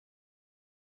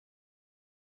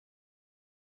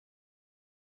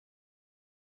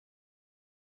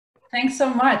Thanks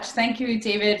so much. Thank you,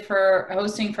 David, for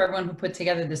hosting, for everyone who put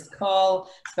together this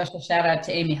call. Special shout out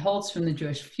to Amy Holtz from the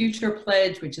Jewish Future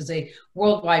Pledge, which is a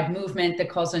worldwide movement that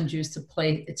calls on Jews to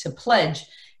pledge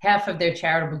half of their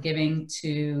charitable giving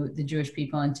to the Jewish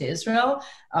people and to Israel.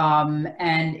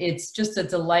 And it's just a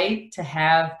delight to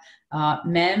have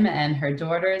Mem and her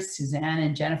daughters, Suzanne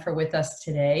and Jennifer, with us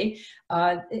today.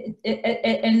 And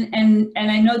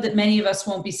I know that many of us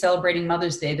won't be celebrating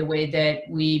Mother's Day the way that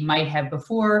we might have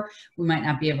before. We might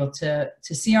not be able to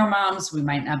see our moms. We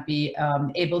might not be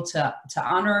able to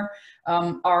honor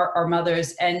our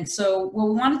mothers. And so what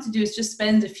we wanted to do is just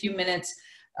spend a few minutes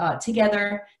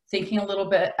together, thinking a little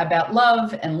bit about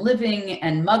love and living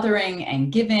and mothering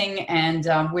and giving. And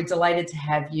we're delighted to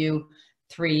have you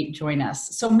three join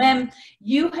us. So Mem,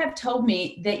 you have told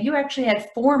me that you actually had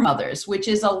 4 mothers, which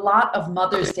is a lot of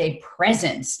Mother's Day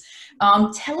presents.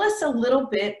 Tell us a little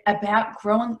bit about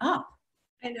growing up.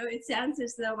 I know it sounds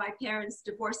as though my parents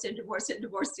divorced and divorced and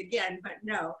divorced again, but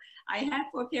no. I had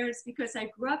 4 parents because I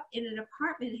grew up in an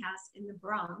apartment house in the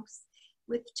Bronx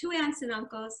with 2 aunts and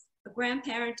uncles, a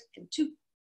grandparent, and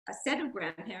a set of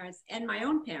grandparents, and my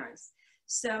own parents.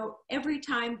 So every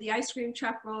time the ice cream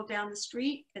truck rolled down the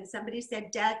street and somebody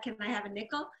said, "Dad, can I have a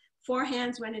nickel?" 4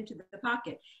 hands went into the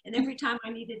pocket. And every time I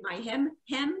needed my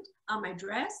hemmed on my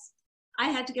dress, I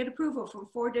had to get approval from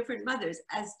 4 different mothers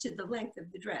as to the length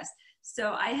of the dress.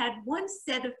 So I had one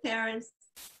set of parents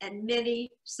and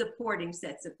many supporting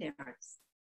sets of parents.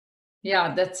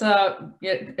 Yeah, that's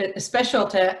special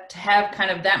to have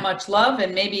kind of that much love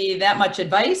and maybe that much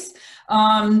advice.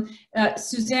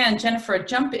 Suzanne, Jennifer,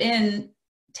 jump in.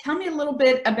 Tell me a little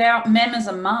bit about Mem as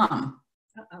a mom.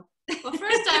 Uh-oh. Well,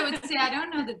 first I would say I don't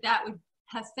know that would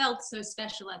have felt so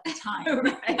special at the time.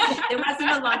 Right. There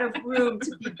wasn't a lot of room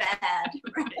to be bad.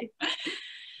 Right.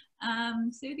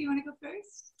 Sue, do you want to go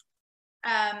first?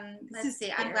 Let's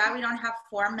see. I'm glad we don't have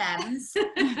 4 Mems.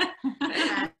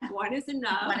 One is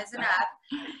enough. One is enough.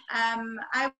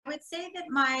 I would say that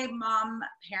my mom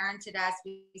parented us.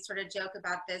 We sort of joke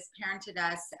about this, parented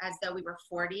us as though we were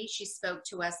 40. She spoke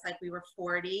to us like we were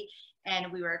 40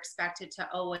 and we were expected to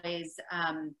always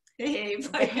behave.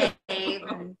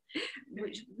 And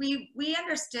we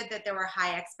understood that there were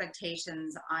high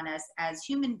expectations on us as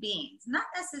human beings, not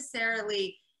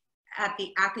necessarily at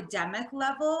the academic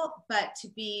level, but to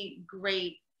be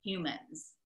great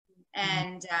humans.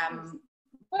 And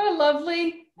what a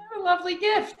lovely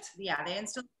gift. Yeah, they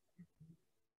instilled.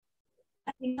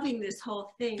 I'm loving this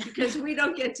whole thing because we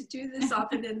don't get to do this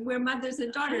often, and we're mothers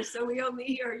and daughters, so we only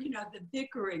hear, the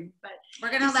bickering. But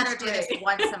we're gonna let her do this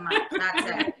once a month.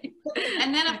 That's it.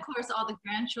 And then, of course, all the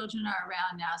grandchildren are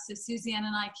around now. So Suzanne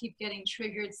and I keep getting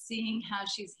triggered seeing how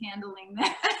she's handling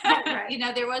that.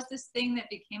 Right. There was this thing that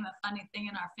became a funny thing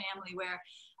in our family where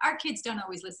our kids don't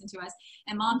always listen to us,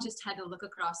 and mom just had to look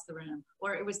across the room,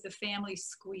 or it was the family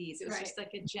squeeze. It was just like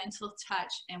a gentle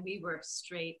touch, and we were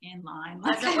straight in line.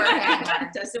 Doesn't work anymore.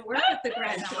 Doesn't work with the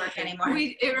grandchildren. Doesn't work anymore.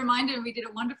 It reminded, we did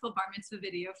a wonderful bar mitzvah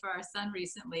video for our son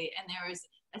recently, and there was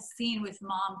a scene with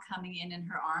mom coming in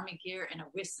her army gear and a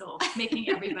whistle, making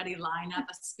everybody line up,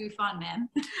 a spoof on men.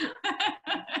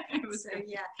 It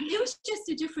was just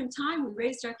a different time. We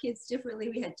raised our kids differently.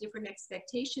 We had different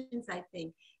expectations, I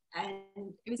think.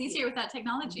 And it was easier without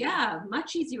technology. Yeah,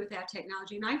 much easier without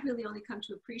technology. And I've really only come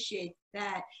to appreciate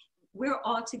that we're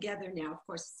all together now, of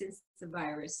course, since the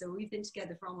virus. So we've been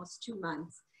together for almost 2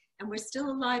 months. And we're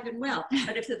still alive and well.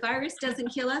 But if the virus doesn't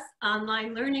kill us,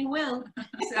 online learning will.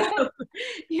 So,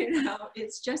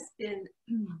 it's just been...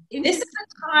 This is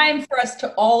a time for us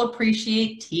to all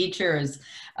appreciate teachers.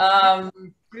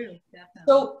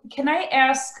 So can I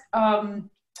ask,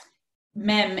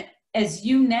 Mem, as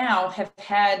you now have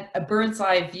had a bird's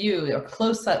eye view or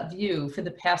close-up view for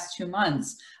the past 2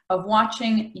 months of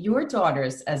watching your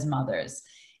daughters as mothers,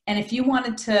 and if you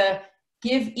wanted to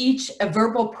give each a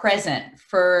verbal present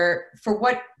for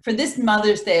this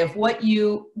Mother's Day of what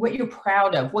you're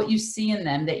proud of, what you see in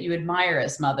them that you admire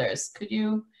as mothers, could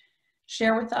you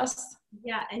share with us?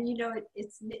 Yeah, and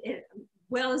it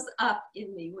wells up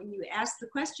in me when you ask the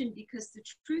question, because the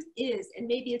truth is, and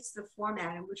maybe it's the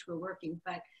format in which we're working,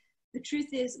 but the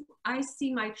truth is, I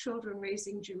see my children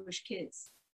raising Jewish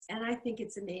kids, and I think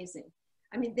it's amazing.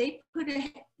 I mean, they put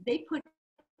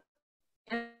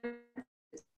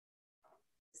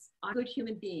on good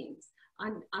human beings,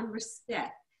 on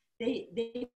respect.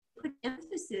 They put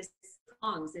emphasis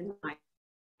on songs, in my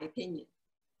opinion.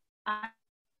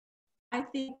 I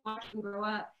think watching grow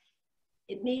up,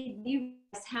 it made me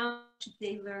realize how much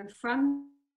they learned from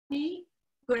me,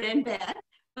 good and bad,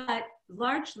 but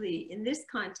largely in this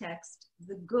context,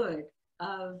 the good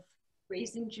of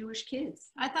raising Jewish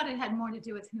kids. I thought it had more to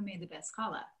do with who made the best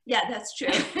challah. Yeah, that's true.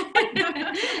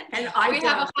 And we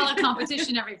have a challah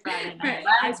competition every Friday night.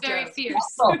 Right. It's very fierce.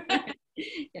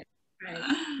 Yeah. Right.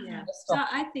 Yeah. So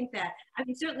I think that, I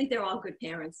mean, certainly they're all good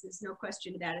parents. There's no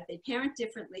question about it. They parent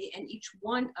differently, and each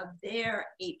one of their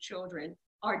 8 children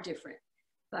are different.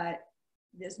 But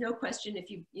there's no question, if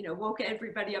you woke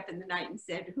everybody up in the night and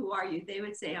said, "Who are you?" they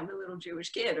would say, "I'm a little Jewish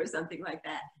kid," or something like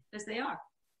that, because they are.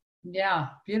 Yeah,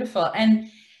 beautiful. And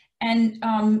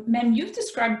Mem, you've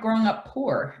described growing up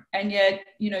poor, and yet,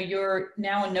 you're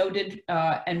now a noted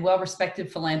and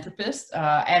well-respected philanthropist.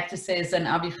 I have to say, as an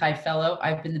Avichai Fellow,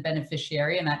 I've been the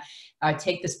beneficiary, and I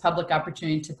take this public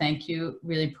opportunity to thank you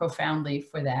really profoundly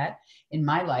for that in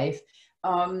my life.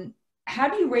 How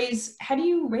do you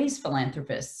raise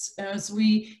philanthropists? As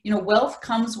wealth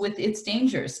comes with its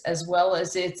dangers as well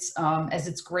as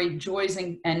its great joys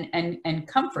and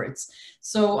comforts.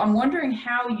 So I'm wondering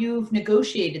how you've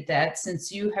negotiated that,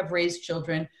 since you have raised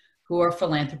children who are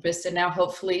philanthropists, and now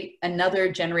hopefully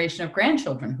another generation of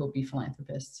grandchildren who will be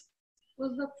philanthropists.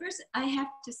 Well, look, first I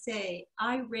have to say,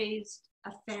 I raised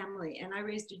a family, and I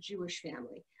raised a Jewish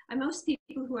family. And most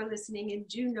people who are listening and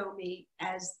do know me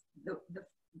as the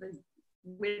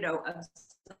widow of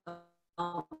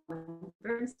Mem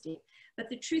Bernstein. But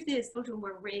the truth is, children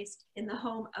were raised in the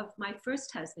home of my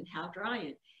first husband, Hal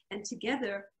Dryan. And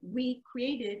together we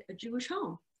created a Jewish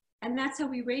home. And that's how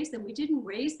we raised them. We didn't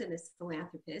raise them as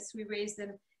philanthropists. We raised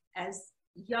them as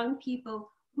young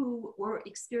people who were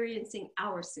experiencing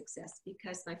our success,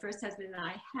 because my first husband and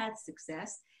I had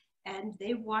success, and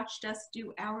they watched us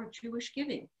do our Jewish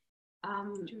giving.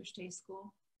 Jewish Day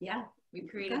School. Yeah. We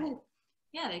created.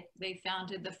 Yeah, they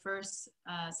founded the first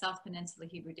South Peninsula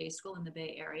Hebrew Day School in the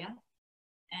Bay Area.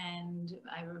 And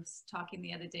I was talking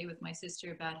the other day with my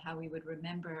sister about how we would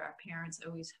remember our parents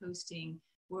always hosting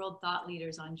world thought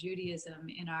leaders on Judaism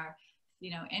in our,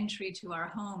 entry to our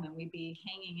home, and we'd be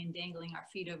hanging and dangling our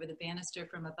feet over the banister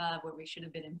from above where we should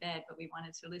have been in bed, but we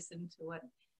wanted to listen to what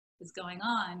was going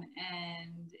on.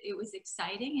 And it was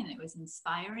exciting and it was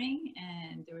inspiring,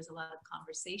 and there was a lot of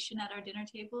conversation at our dinner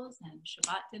tables and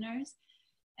Shabbat dinners.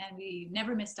 And we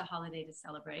never missed a holiday to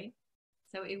celebrate.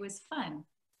 So it was fun.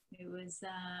 It was,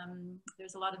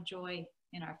 there's a lot of joy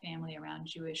in our family around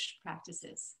Jewish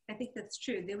practices. I think that's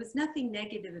true. There was nothing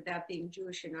negative about being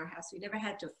Jewish in our house. We never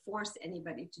had to force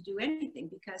anybody to do anything,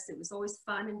 because it was always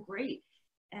fun and great.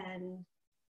 And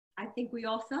I think we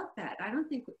all felt that. I don't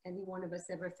think any one of us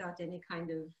ever felt any kind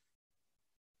of.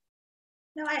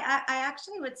 No, I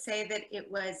actually would say that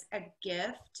it was a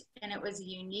gift, and it was a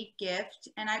unique gift.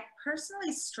 And I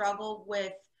personally struggle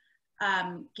with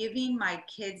giving my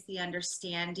kids the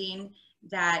understanding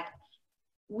that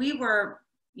we were,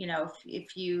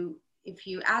 if you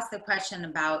ask the question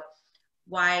about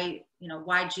why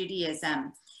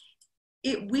Judaism,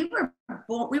 we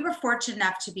were fortunate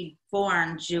enough to be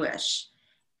born Jewish.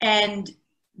 And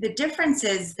the difference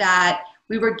is that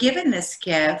we were given this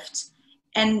gift,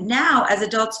 and now as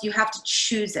adults, you have to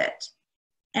choose it.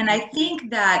 And I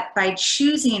think that by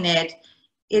choosing it,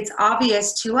 it's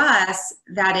obvious to us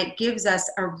that it gives us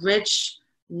a rich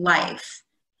life.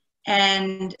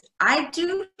 And I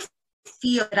do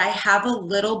feel that I have a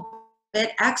little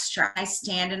bit extra. I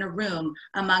stand in a room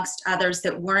amongst others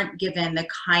that weren't given the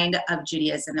kind of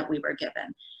Judaism that we were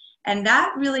given. And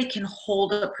that really can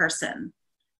hold a person.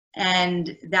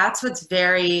 And that's what's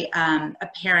very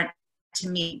apparent to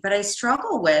me. But I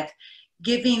struggle with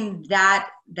giving that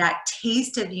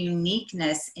taste of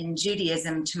uniqueness in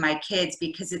Judaism to my kids,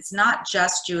 because it's not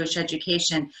just Jewish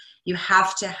education. You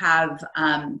have to have,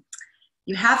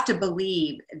 you have to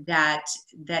believe that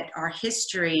our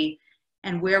history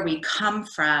and where we come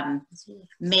from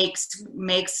makes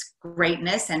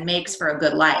greatness and makes for a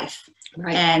good life.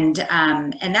 Right. And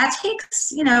that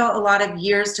takes, a lot of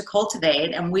years to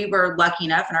cultivate. And we were lucky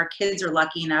enough, and our kids are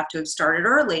lucky enough to have started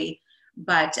early,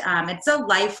 but it's a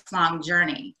lifelong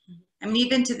journey. I mean,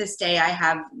 even to this day, I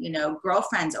have,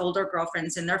 girlfriends, older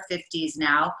girlfriends in their 50s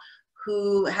now,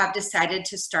 who have decided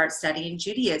to start studying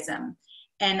Judaism.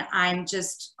 And I'm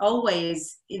just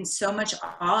always in so much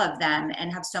awe of them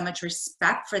and have so much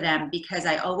respect for them, because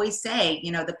I always say,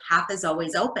 the path is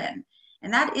always open.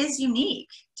 And that is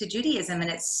unique to Judaism. And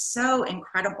it's so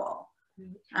incredible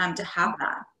to have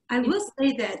that. I will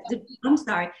say that, I'm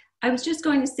sorry, I was just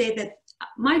going to say that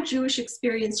my Jewish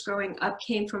experience growing up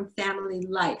came from family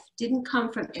life, didn't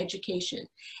come from education.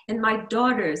 And my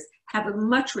daughters have a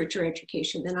much richer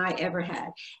education than I ever had.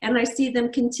 And I see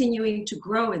them continuing to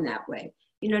grow in that way.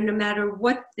 No matter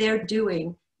what they're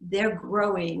doing, they're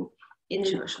growing in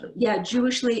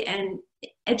Jewishly and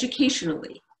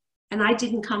educationally. And I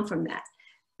didn't come from that.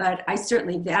 but I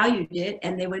certainly valued it.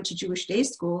 And they went to Jewish day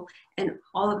school, and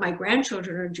all of my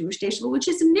grandchildren are in Jewish day school, which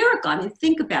is a miracle. I mean,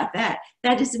 think about that.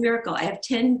 That is a miracle. I have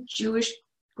 10 Jewish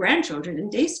grandchildren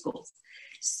in day schools.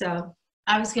 So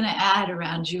I was going to add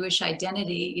around Jewish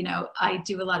identity. You know, I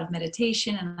do a lot of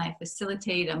meditation and I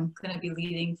facilitate. I'm going to be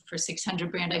leading for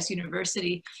 600 Brandeis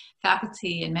University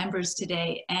faculty and members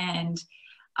today. And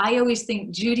I always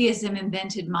think Judaism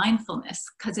invented mindfulness,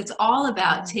 because it's all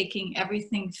about taking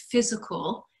everything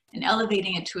physical and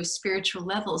elevating it to a spiritual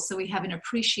level, so we have an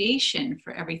appreciation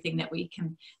for everything that we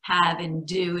can have and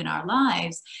do in our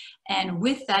lives. And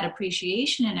with that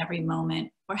appreciation in every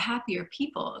moment, we're happier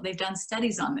people. They've done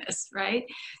studies on this, right?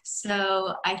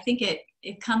 So I think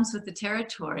it comes with the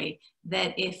territory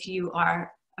that if you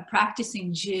are a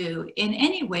practicing Jew in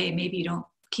any way, maybe you don't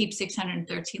keep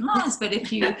 613 laws, but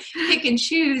if you pick and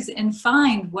choose and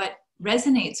find what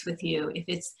resonates with you, if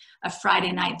it's a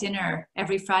Friday night dinner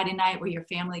every Friday night where your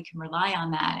family can rely on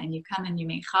that, and you come and you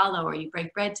make challah or you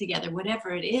break bread together,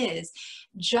 whatever it is,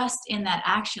 just in that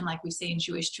action, like we say in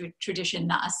Jewish tradition,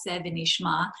 na'aseh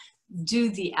v'nishma,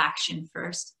 do the action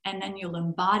first, and then you'll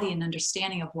embody an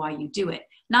understanding of why you do it,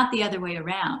 not the other way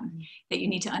around, that you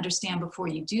need to understand before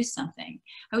you do something.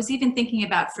 I was even thinking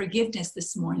about forgiveness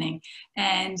this morning,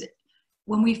 and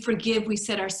when we forgive, we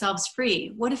set ourselves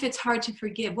free. What if it's hard to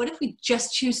forgive? What if we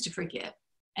just choose to forgive?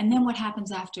 And then what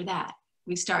happens after that?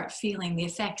 We start feeling the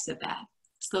effects of that,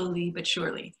 slowly but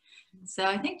surely. So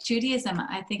I think Judaism,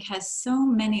 has so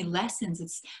many lessons.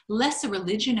 It's less a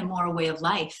religion and more a way of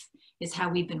life, is how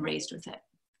we've been raised with it.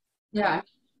 Yeah.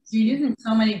 You're using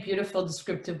so many beautiful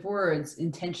descriptive words: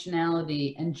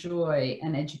 intentionality and joy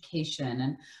and education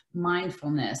and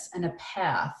mindfulness and a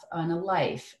path and a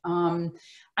life.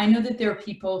 I know that there are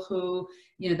people who,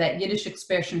 that Yiddish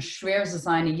expression, schwer zu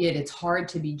sein a Yid, it's hard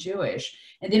to be Jewish.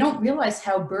 And they don't realize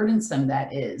how burdensome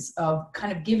that is, of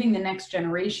kind of giving the next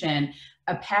generation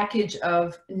a package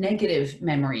of negative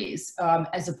memories,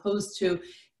 as opposed to,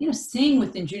 seeing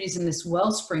within Judaism this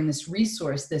wellspring, this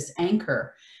resource, this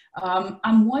anchor.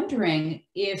 I'm wondering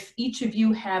if each of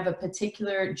you have a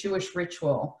particular Jewish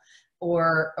ritual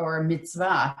or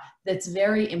mitzvah that's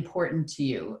very important to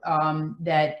you,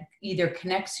 that either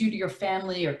connects you to your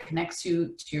family or connects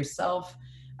you to yourself.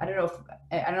 I don't know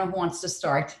who wants to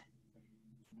start.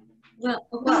 Well,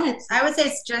 I would say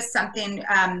it's just something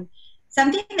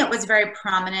that was very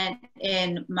prominent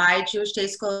in my Jewish day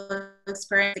school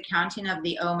experience, the counting of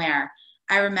the Omer.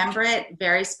 I remember it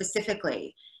very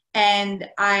specifically. And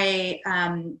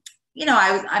I'm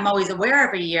always aware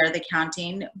every year of the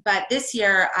counting, but this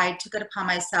year I took it upon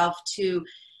myself to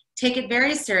take it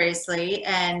very seriously.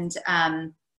 And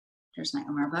here's my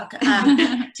Omer book.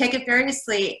 Take it very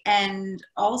seriously, and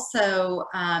also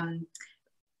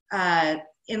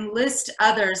enlist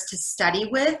others to study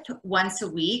with once a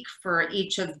week for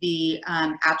each of the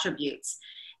attributes.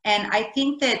 And I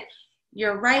think that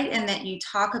you're right in that you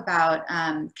talk about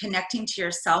connecting to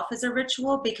yourself as a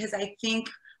ritual, because I think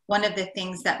one of the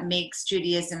things that makes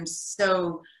Judaism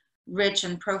so rich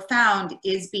and profound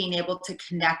is being able to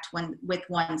connect with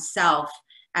oneself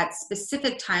at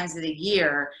specific times of the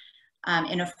year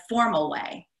in a formal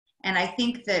way. And I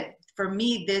think that for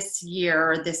me this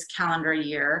year, this calendar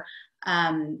year,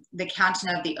 the counting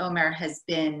of the Omer has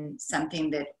been something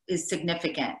that is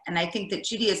significant. And I think that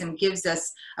Judaism gives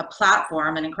us a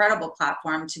platform, an incredible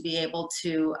platform, to be able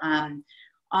to, on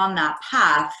that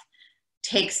path,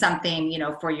 take something,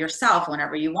 for yourself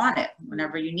whenever you want it,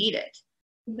 whenever you need it.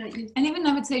 And even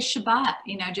I would say Shabbat,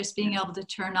 just being able to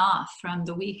turn off from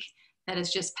the week that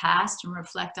has just passed and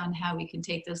reflect on how we can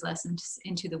take those lessons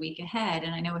into the week ahead.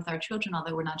 And I know with our children,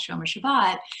 although we're not Shomer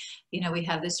Shabbat, we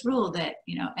have this rule that,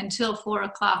 until 4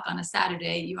 o'clock on a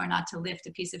Saturday, you are not to lift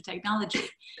a piece of technology.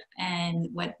 And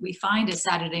what we find is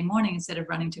Saturday morning, instead of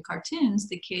running to cartoons,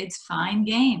 the kids find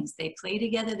games. They play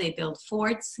together, they build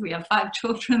forts. We have 5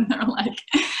 children. They're like,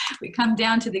 we come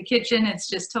down to the kitchen, it's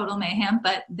just total mayhem,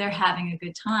 but they're having a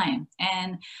good time.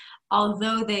 And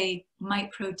although they might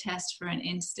protest for an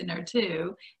instant or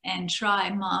two and try,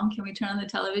 Mom, can we turn on the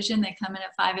television? They come in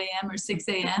at 5 a.m. or 6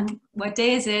 a.m. What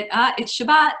day is it? It's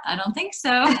Shabbat. I don't think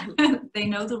so. They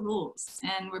know the rules,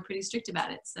 and we're pretty strict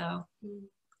about it. So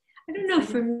I don't know.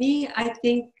 For me, I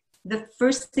think the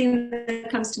first thing that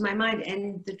comes to my mind,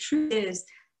 and the truth is,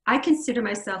 I consider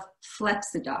myself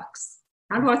flexodox.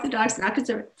 Not orthodox, not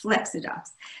conservative,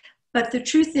 flexodox. But the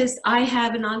truth is, I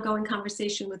have an ongoing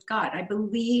conversation with God. I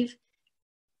believe.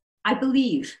 I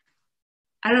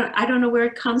don't know where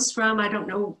it comes from. I don't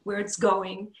know where it's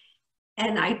going.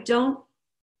 And I don't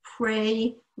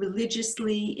pray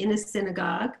religiously in a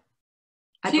synagogue.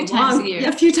 A few times a year. Yeah,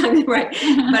 a few times, right.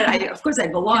 But of course I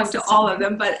belong to all of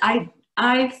them, but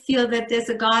I feel that there's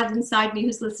a God inside me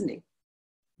who's listening.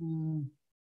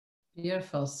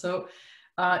 Beautiful. So,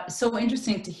 so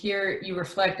interesting to hear you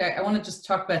reflect. I want to just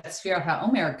talk about Sfira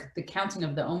HaOmer, the counting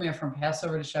of the Omer from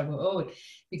Passover to Shavuot,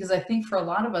 because I think for a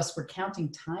lot of us, we're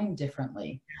counting time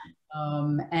differently.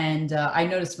 I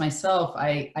noticed myself,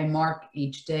 I mark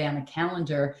each day on a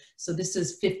calendar. So this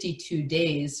is 52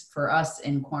 days for us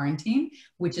in quarantine,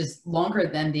 which is longer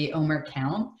than the Omer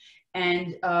count.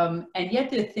 And yet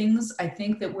there are things I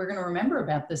think that we're going to remember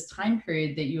about this time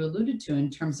period that you alluded to in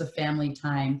terms of family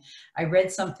time. I read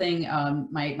something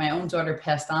my own daughter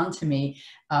passed on to me.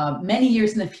 Many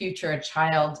years in the future, a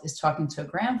child is talking to a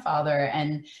grandfather,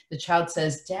 and the child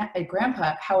says,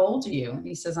 "Grandpa, how old are you?" And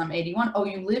he says, "I'm 81. "Oh,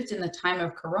 you lived in the time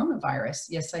of coronavirus."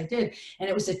 "Yes, I did. And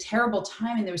it was a terrible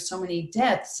time, and there were so many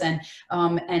deaths and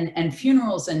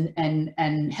funerals and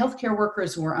healthcare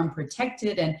workers who were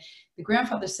unprotected." And the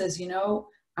grandfather says, "You know,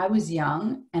 I was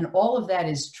young and all of that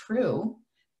is true,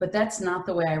 but that's not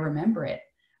the way I remember it.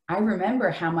 I remember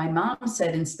how my mom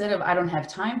said, instead of 'I don't have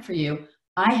time for you,'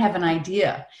 I have an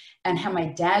idea," and how my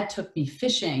dad took me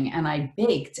fishing and I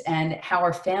baked, and how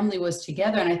our family was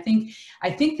together. And I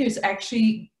think there's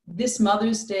actually, this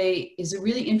Mother's Day is a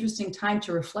really interesting time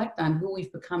to reflect on who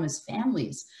we've become as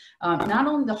families. Not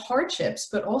only the hardships,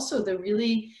 but also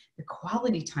the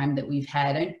quality time that we've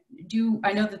had.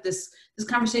 I know that this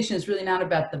conversation is really not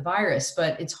about the virus,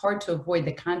 but it's hard to avoid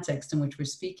the context in which we're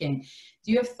speaking.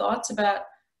 Do you have thoughts about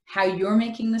how you're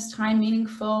making this time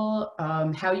meaningful,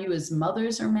 how you as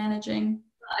mothers are managing?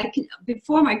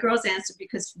 Before my girls answer,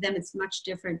 because for them it's much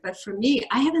different, but for me,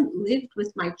 I haven't lived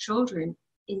with my children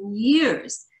in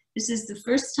years. This is the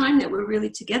first time that we're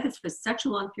really together for such a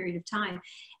long period of time.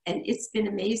 And it's been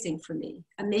amazing for me.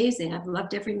 Amazing. I've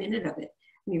loved every minute of it.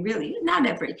 I mean, really, not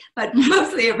every, but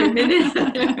mostly every minute.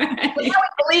 I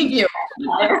believe you.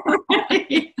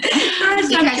 Because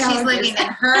she's living in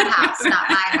her house, not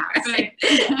my house. Right.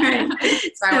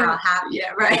 That's why we're all happy.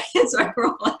 Yeah, right. That's why we're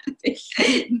all happy.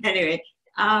 Anyway,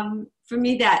 for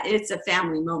me, that it's a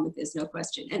family moment, there's no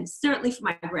question. And certainly for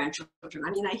my grandchildren.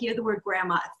 I mean, I hear the word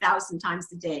grandma 1,000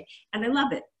 times a day, and I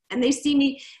love it. And they see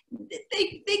me,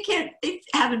 they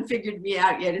haven't figured me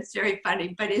out yet. It's very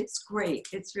funny, but it's great.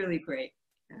 It's really great.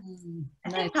 I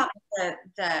think probably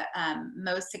the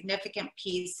most significant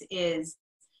piece is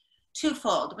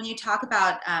twofold. When you talk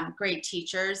about great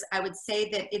teachers, I would say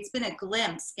that it's been a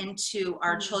glimpse into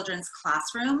our children's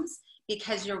classrooms,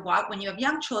 because when you have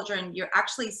young children, you're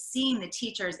actually seeing the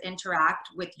teachers interact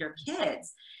with your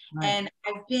kids. Right.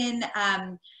 And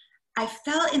I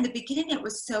felt in the beginning it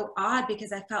was so odd,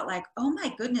 because I felt like, oh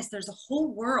my goodness, there's a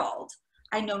whole world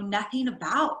I know nothing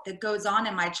about that goes on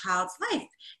in my child's life.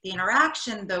 The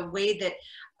interaction, the way that,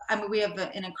 I mean, we have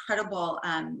an incredible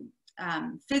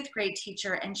 5th grade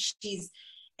teacher, and she's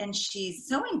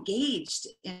so engaged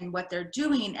in what they're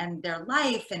doing and their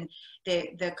life, and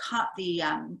the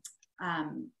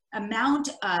amount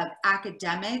of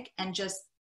academic and just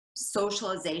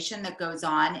socialization that goes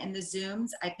on in the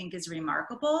Zooms, I think is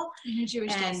remarkable. In a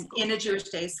Jewish day school. In a Jewish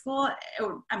day school.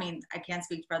 I mean, I can't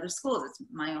speak for other schools. It's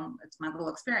my little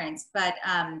experience. But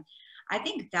I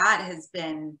think that has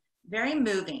been very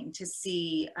moving to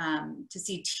see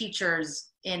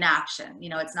teachers in action. You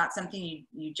know, it's not something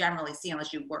you generally see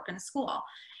unless you work in a school.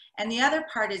 And the other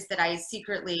part is that I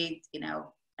secretly, you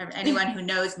know, anyone who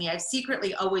knows me, I've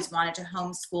secretly always wanted to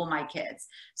homeschool my kids.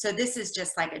 So this is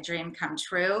just like a dream come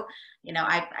true. You know,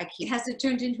 I keep. Has it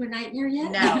turned into a nightmare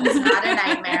yet? No, it's not a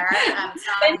nightmare.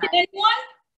 What?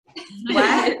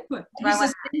 Have you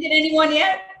suspended anyone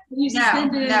yet?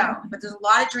 No, but there's a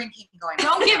lot of drinking going on.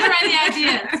 Don't give her any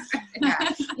ideas. Yeah.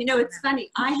 You know, it's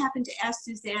funny. I happened to ask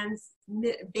Suzanne's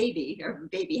baby,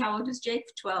 how old is Jake?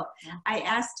 12. Yeah. I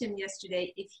asked him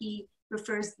yesterday if he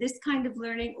prefers this kind of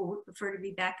learning or would prefer to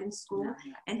be back in school.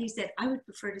 And he said, I would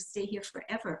prefer to stay here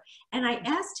forever. And I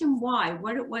asked him why,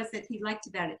 what it was that he liked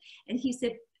about it. And he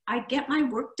said, I get my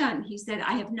work done. He said,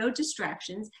 I have no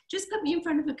distractions. Just put me in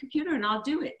front of a computer and I'll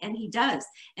do it. And he does.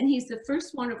 And he's the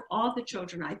first one of all the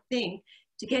children, I think,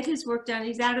 to get his work done.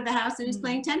 He's out of the house and he's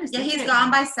playing tennis. Yeah, he's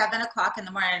gone by 7 o'clock in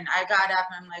the morning. I got up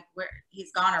and I'm like,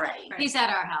 he's gone already. Right. He's at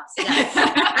our house. Yes.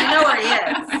 I know where he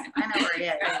is. I know where he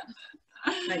is.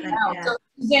 Wow. So,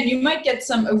 Suzanne, you might get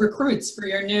some recruits for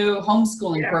your new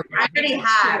homeschooling program. I already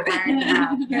have.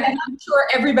 I'm sure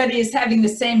everybody is having the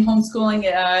same homeschooling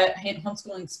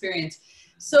experience.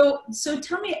 So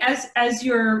tell me, as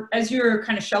you're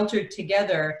kind of sheltered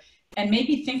together, and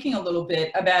maybe thinking a little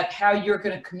bit about how you're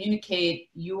going to communicate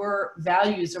your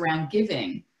values around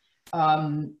giving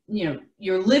you know,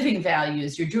 your living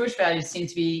values, your Jewish values seem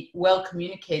to be well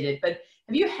communicated. But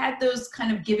have you had those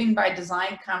kind of giving by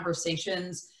design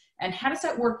conversations? And how does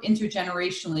that work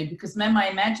intergenerationally? Because Mem, I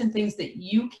imagine things that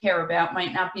you care about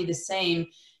might not be the same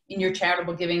in your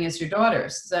charitable giving as your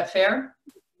daughters. Is that fair?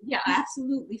 Yeah,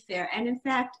 absolutely fair. And in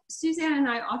fact, Suzanne and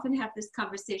I often have this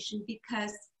conversation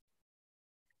because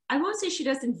I won't say she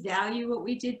doesn't value what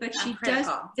we did, but she does,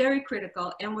 very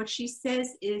critical. And what she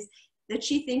says is that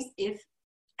she thinks if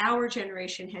our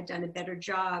generation had done a better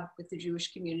job with the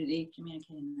Jewish community,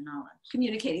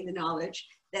 communicating the knowledge,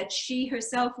 that she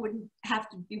herself wouldn't have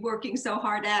to be working so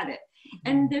hard at it.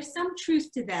 And there's some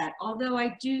truth to that. Although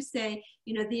I do say,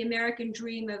 you know, the American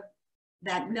dream of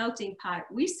that melting pot,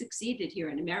 we succeeded here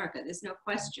in America, there's no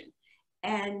question.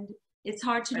 And it's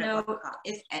hard to know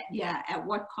if, at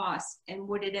what cost, and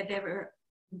would it have ever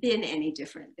been any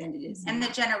different than it is now. And the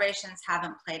generations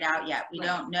haven't played out yet. We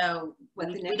don't know,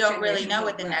 what we don't really know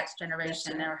what the next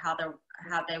generation or how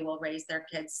they will raise their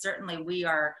kids. Certainly we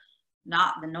are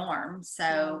not the norm.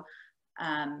 So,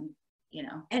 you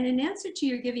know. And in answer to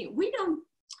your giving, we don't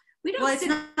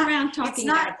sit around talking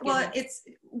about giving.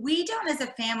 We don't as a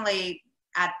family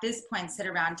at this point sit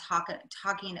around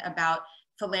talking about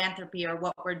philanthropy or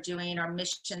what we're doing or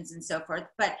missions and so forth.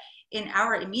 But in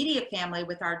our immediate family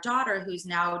with our daughter, who's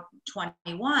now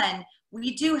 21,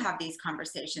 we do have these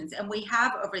conversations. And we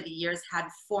have over the years had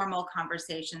formal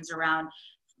conversations around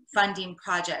funding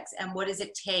projects and what does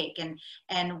it take.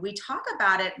 And we talk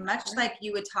about it much like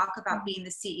you would talk about being the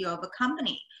CEO of a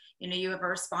company. You know, you have a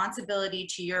responsibility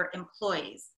to your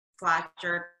employees /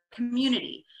 your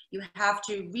community. You have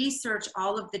to research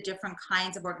all of the different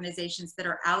kinds of organizations that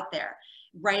are out there.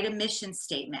 Write a mission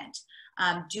statement,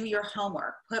 do your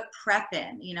homework, put prep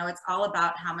in. You know, it's all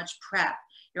about how much prep.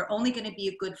 You're only going to be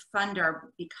a good funder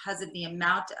because of the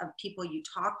amount of people you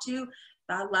talk to,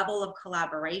 the level of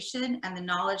collaboration, and the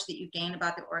knowledge that you gain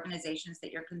about the organizations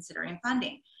that you're considering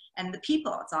funding. And the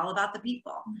people, it's all about the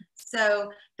people.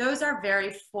 So those are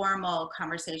very formal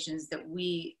conversations that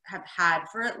we have had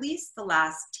for at least the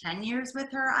last 10 years with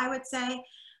her, I would say.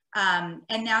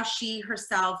 And now she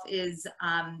herself is,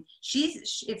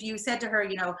 if you said to her,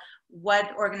 you know,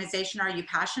 what organization are you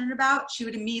passionate about? She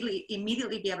would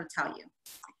immediately be able to tell you.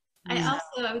 I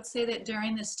would say that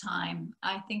during this time,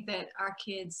 I think that our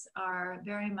kids are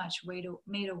very much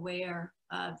made aware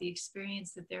of the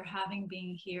experience that they're having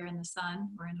being here in the sun.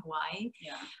 We're in Hawaii.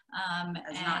 Yeah.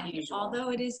 That's not usual. Although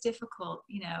it is difficult,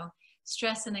 you know,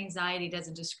 stress and anxiety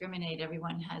doesn't discriminate.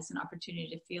 Everyone has an opportunity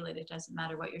to feel it. It doesn't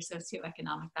matter what your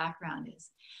socioeconomic background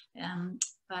is.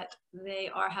 But they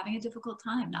are having a difficult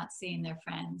time not seeing their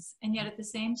friends. And yet at the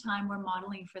same time, we're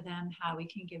modeling for them how we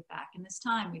can give back in this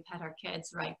time. We've had our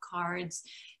kids write cards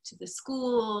to the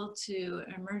school, to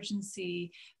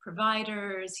emergency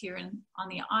providers here on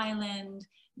the island.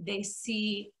 They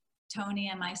see Tony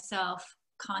and myself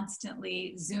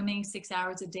constantly Zooming 6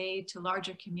 hours a day to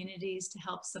larger communities to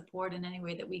help support in any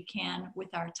way that we can with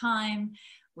our time,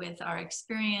 with our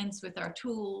experience, with our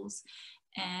tools,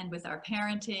 and with our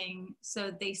parenting.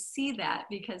 So they see that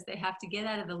because they have to get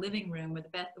out of the living room where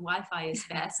the Wi-Fi is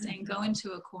best and go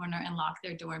into a corner and lock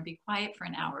their door and be quiet for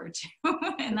an hour or two.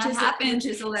 And that happens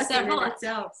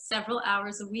several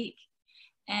hours a week.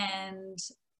 And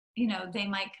you know, they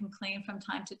might complain from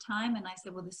time to time, and I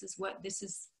said, well,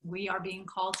 we are being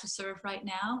called to serve right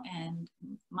now, and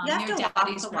mommy or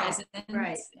daddy's presence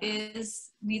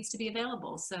needs to be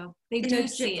available. So they do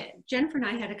see it. Jennifer and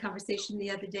I had a conversation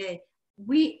the other day.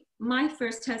 My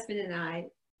first husband and I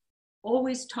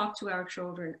always talked to our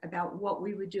children about what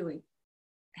we were doing,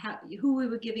 who we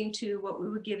were giving to, what we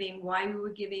were giving, why we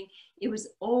were giving. It was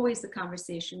always the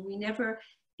conversation. We never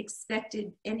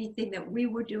expected anything that we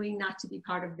were doing not to be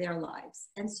part of their lives.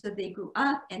 And so they grew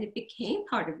up and it became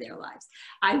part of their lives.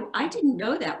 I didn't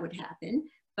know that would happen,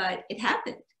 but it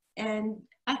happened. And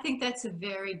I think that's a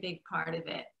very big part of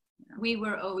it. We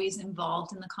were always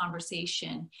involved in the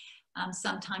conversation.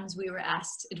 Sometimes we were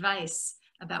asked advice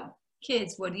about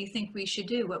kids. What do you think we should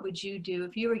do? What would you do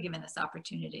if you were given this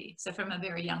opportunity? So from a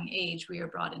very young age, we were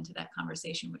brought into that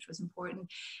conversation, which was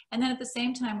important. And then at the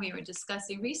same time, we were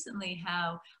discussing recently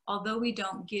how, although we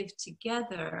don't give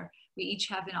together, we each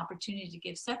have an opportunity to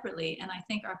give separately. And I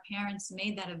think our parents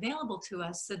made that available to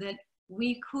us so that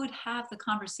we could have the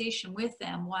conversation with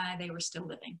them while they were still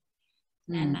living.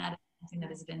 And that is something that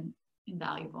has been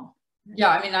invaluable. Yeah,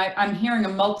 I mean, I'm hearing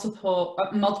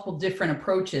multiple different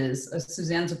approaches.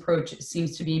 Suzanne's approach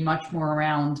seems to be much more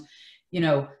around, you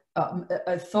know,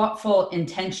 a thoughtful,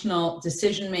 intentional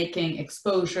decision-making,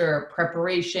 exposure,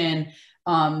 preparation.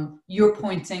 You're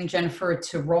pointing, Jennifer,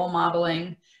 to role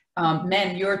modeling.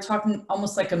 Mem, you're talking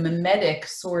almost like a mimetic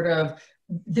sort of,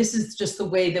 this is just the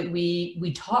way that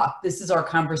we talk. This is our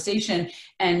conversation,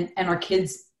 and our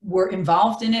kids were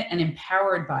involved in it and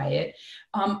empowered by it.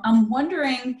 I'm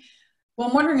wondering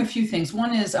a few things.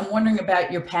 One is I'm wondering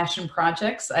about your passion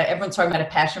projects. Everyone's talking about a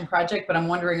passion project, but I'm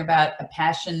wondering about a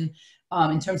passion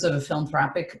in terms of a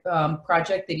philanthropic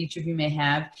project that each of you may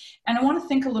have. And I want to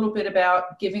think a little bit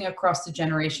about giving across the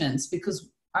generations,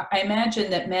 because I imagine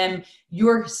that, Mem,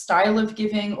 your style of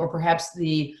giving, or perhaps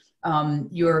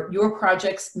your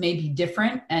projects may be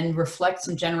different and reflect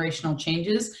some generational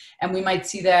changes. And we might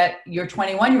see that your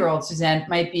 21-year-old Suzanne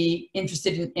might be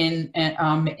interested in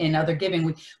other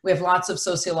giving. We have lots of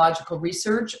sociological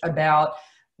research about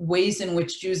ways in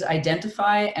which Jews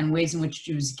identify and ways in which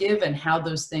Jews give, and how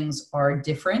those things are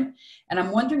different. And I'm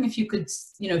wondering if you could,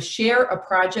 share a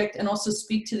project and also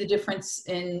speak to the difference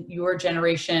in your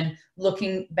generation,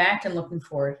 looking back and looking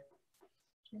forward.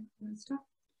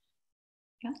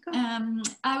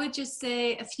 I would just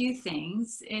say a few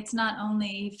things. It's not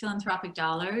only philanthropic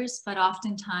dollars, but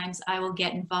oftentimes I will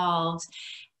get involved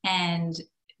and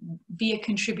be a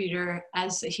contributor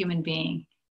as a human being,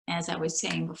 as I was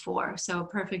saying before. So a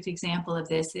perfect example of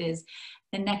this is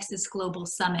the Nexus Global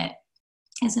Summit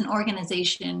is an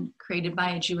organization created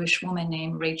by a Jewish woman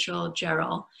named Rachel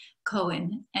Gerald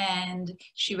Cohen, and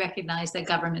she recognized that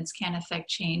governments can affect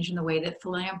change in the way that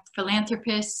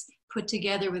philanthropists put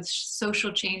together with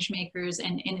social change makers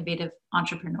and innovative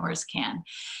entrepreneurs can.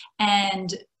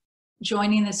 And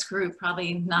joining this group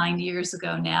probably 9 years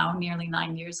ago now, nearly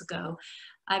 9 years ago,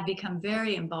 I've become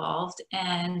very involved,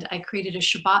 and I created a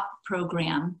Shabbat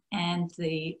program, and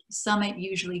the summit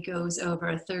usually goes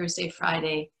over Thursday,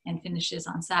 Friday, and finishes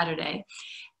on Saturday.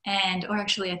 Or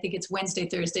actually, I think it's Wednesday,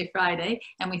 Thursday, Friday,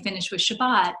 and we finish with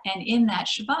Shabbat. And in that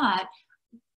Shabbat,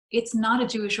 it's not a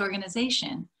Jewish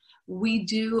organization. We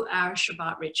do our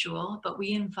Shabbat ritual, but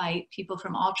we invite people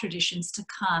from all traditions to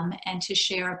come and to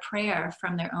share a prayer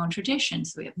from their own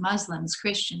traditions. So we have Muslims,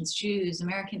 Christians, Jews,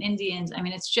 American Indians. I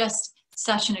mean, it's just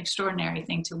such an extraordinary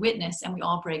thing to witness, and we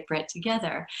all break bread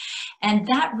together. And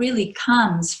that really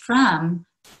comes from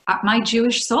my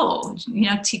Jewish soul,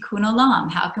 tikkun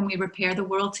olam. How can we repair the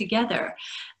world together?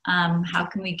 How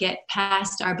can we get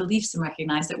past our beliefs and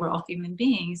recognize that we're all human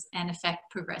beings and affect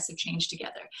progressive change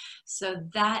together? So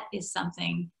that is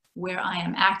something where I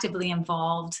am actively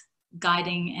involved,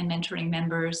 guiding and mentoring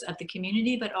members of the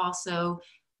community, but also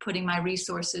putting my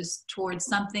resources towards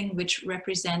something which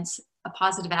represents a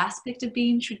positive aspect of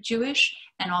being Jewish,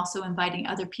 and also inviting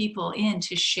other people in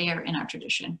to share in our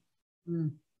tradition.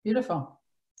 Beautiful.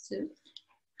 Sue?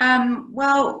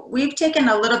 Well, we've taken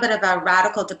a little bit of a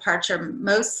radical departure,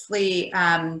 mostly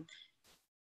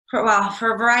for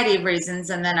a variety of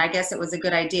reasons. And then I guess it was a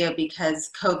good idea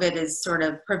because COVID has sort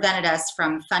of prevented us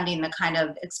from funding the kind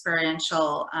of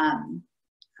experiential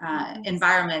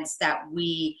environments that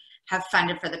we have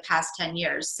funded for the past 10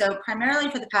 years. So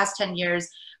primarily for the past 10 years,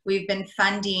 we've been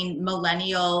funding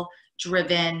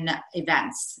millennial-driven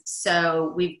events.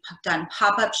 So we've done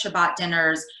pop-up Shabbat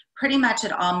dinners pretty much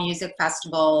at all music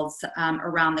festivals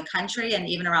around the country and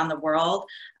even around the world.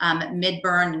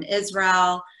 Midburn in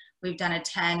Israel. We've done a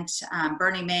tent,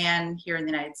 Burning Man here in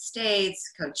the United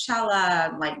States,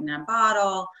 Coachella, Lightning in a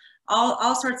Bottle,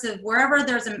 all sorts of, wherever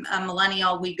there's a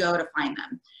millennial, we go to find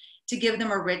them, to give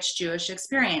them a rich Jewish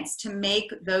experience, to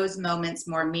make those moments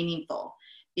more meaningful.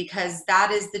 Because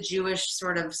that is the Jewish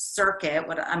sort of circuit.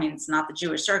 It's not the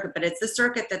Jewish circuit, but it's the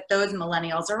circuit that those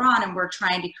millennials are on, and we're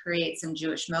trying to create some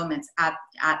Jewish moments at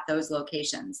those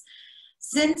locations.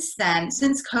 Since then,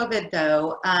 since COVID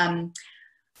though,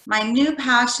 my new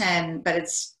passion, but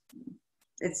it's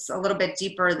a little bit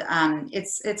deeper,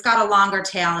 it's got a longer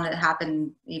tail, and it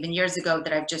happened even years ago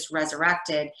that I've just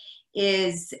resurrected,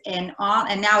 and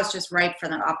now it's just ripe for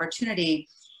that opportunity,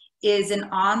 is an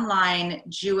online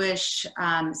Jewish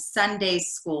Sunday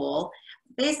school,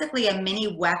 basically a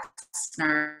mini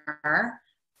Westerner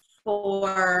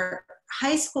for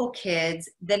high school kids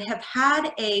that have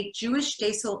had a Jewish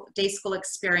day school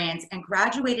experience and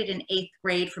graduated in 8th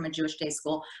grade from a Jewish day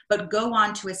school, but go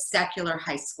on to a secular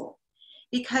high school.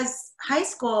 Because high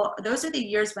school, those are the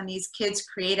years when these kids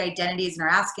create identities and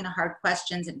are asking the hard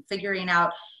questions and figuring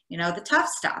out, the tough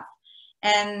stuff.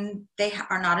 And they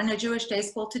are not in a Jewish day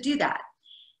school to do that.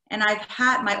 And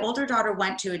my older daughter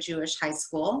went to a Jewish high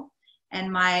school,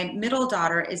 and my middle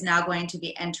daughter is now going to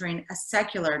be entering a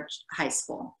secular high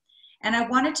school. And I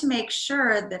wanted to make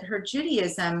sure that her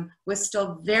Judaism was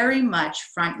still very much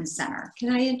front and center.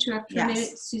 Can I interrupt for a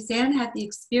minute? Suzanne had the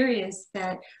experience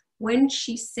that when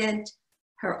she sent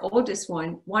her oldest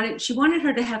one, wanted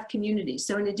her to have community.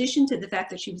 So in addition to the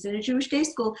fact that she was in a Jewish day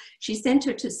school, she sent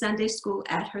her to Sunday school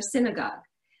at her synagogue.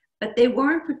 But they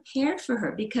weren't prepared for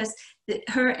her because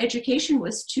her education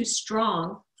was too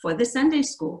strong for the Sunday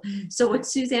school. So what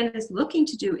Suzanne is looking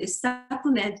to do is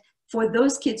supplement for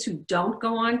those kids who don't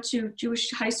go on to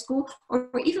Jewish high school, or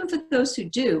even for those who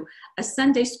do, a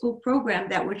Sunday school program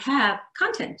that would have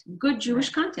content, good Jewish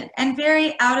content. And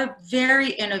very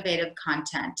innovative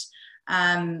content.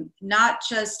 Not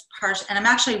just partial, and I'm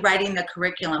actually writing the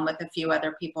curriculum with a few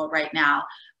other people right now,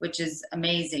 which is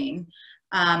amazing.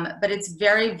 But it's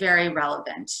very, very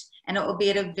relevant, and it will be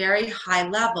at a very high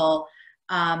level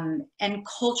and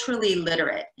culturally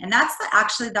literate. And that's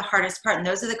actually the hardest part. And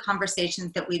those are the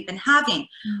conversations that we've been having.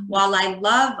 While I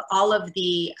love all of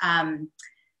the, I'm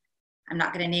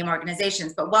not going to name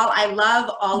organizations, but while I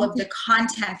love all of the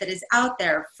content that is out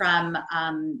there from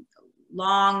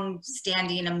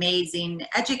long-standing, amazing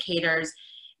educators,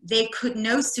 they could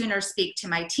no sooner speak to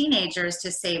my teenagers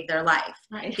to save their life.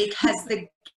 Right. Because the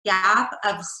gap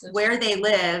of where they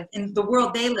live, in the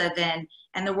world they live in,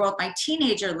 and the world my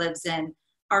teenager lives in,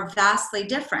 are vastly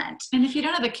different. And if you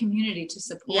don't have a community to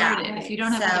support it, if you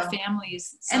don't have other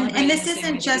families, and this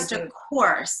isn't just a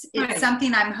course, it's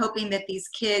something I'm hoping that these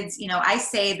kids, you know, I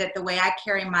say that the way I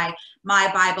carry my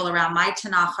Bible around, my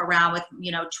Tanakh around with,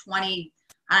 you know, 20,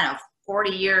 I don't know,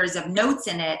 40 years of notes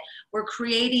in it, we're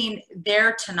creating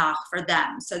their Tanakh for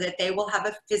them so that they will have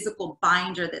a physical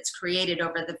binder that's created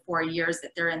over the 4 years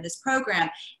that they're in this program.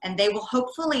 And they will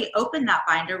hopefully open that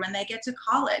binder when they get to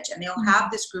college, and they'll have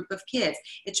this group of kids.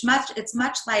 It's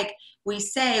much like we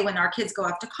say when our kids go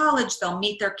off to college, they'll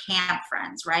meet their camp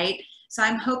friends, right? So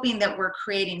I'm hoping that we're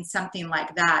creating something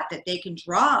like that, that they can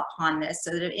draw upon this,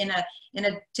 so that in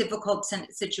a difficult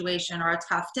situation or a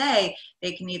tough day,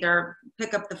 they can either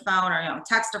pick up the phone or, you know,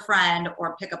 text a friend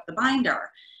or pick up the binder.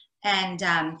 And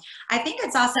I think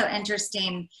it's also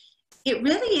interesting. It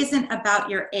really isn't about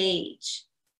your age.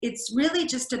 It's really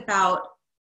just about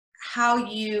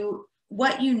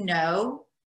what you know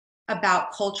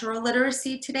about cultural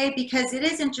literacy today, because it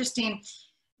is interesting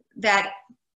that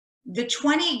the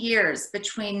 20 years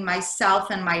between myself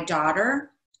and my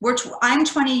daughter, I'm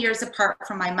 20 years apart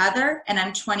from my mother, and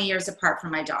I'm 20 years apart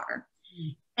from my daughter.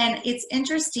 And it's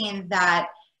interesting that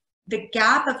the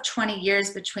gap of 20 years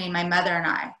between my mother and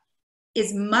I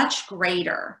is much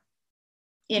greater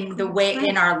in the way,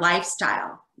 in our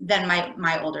lifestyle, than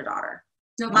my older daughter.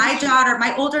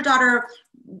 My older daughter,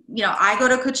 you know, I go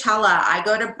to Coachella, I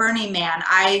go to Burning Man,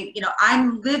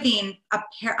 I'm living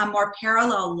a more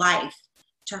parallel life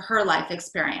to her life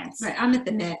experience. Right, I'm at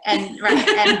the Met. And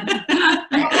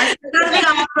I still go to the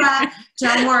opera.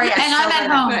 Don't worry, I'm at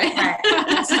home.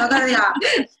 I still go to the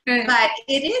opera. Right. But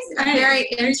it is a very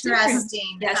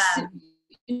interesting. Yes.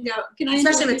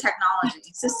 Especially with technology.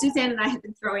 So Suzanne and I have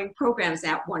been throwing programs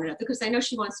at one another because I know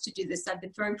she wants to do this. I've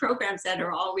been throwing programs at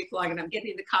her all week long, and I'm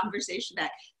getting the conversation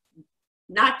back.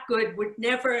 Not good, would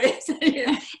never.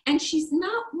 And she's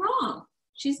not wrong.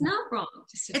 She's not wrong.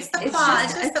 It's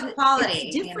the quality.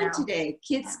 It's different today.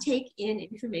 Kids take in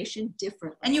information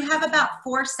differently. And you have about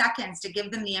 4 seconds to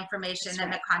give them the information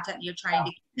and the content you're trying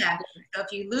to give them. So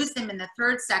if you lose them in the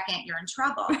 3rd second, you're in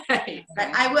trouble. Right. But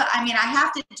I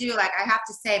have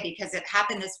to say, because it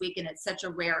happened this week and it's such a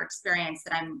rare experience,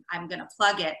 that I'm going to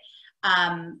plug it.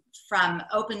 From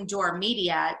Open Door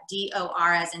Media,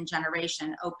 DOR as in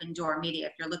generation, Open Door Media.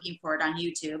 If you're looking for it on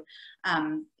YouTube,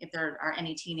 if there are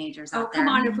any teenagers out there. Oh,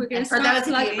 come on, if we're going to start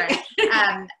plugging.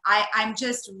 I'm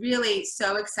just really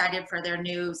so excited for their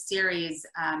new series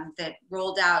that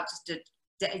rolled out just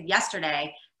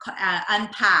yesterday.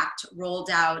 Unpacked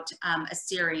rolled out a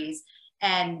series,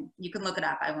 and you can look it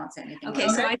up. I won't say anything. Okay,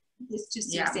 so I this to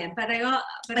Suzanne, but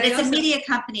it's also a media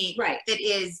company, right?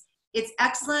 It's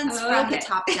excellence from the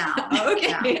top down.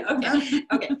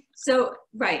 Okay. So,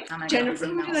 Jennifer,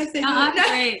 would you like to say? I'm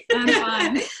great. I'm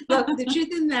fine. Look, the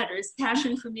truth of the matter is,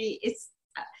 passion for me,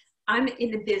 I'm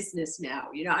in the business now.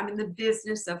 You know, I'm in the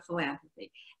business of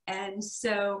philanthropy. And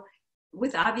so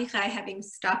with Avichai having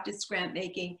stopped its grant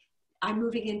making, I'm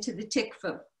moving into the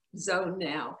TICFA zone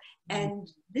now.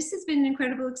 And this has been an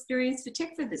incredible experience for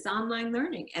TICFA, this online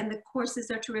learning. And the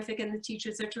courses are terrific and the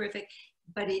teachers are terrific.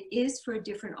 But it is for a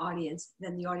different audience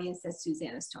than the audience that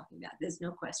Suzanne is talking about. There's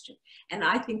no question. And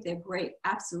I think they're great,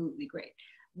 absolutely great.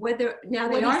 Now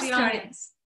they are starting,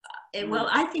 well,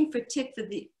 I think for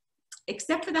TICFA,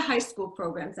 except for the high school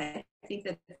programs, I think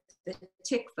that the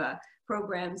TICFA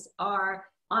programs are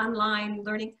online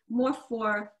learning more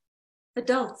for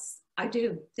adults. I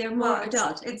do. They're more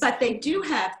adult, but they do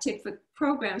have TICFA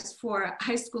programs for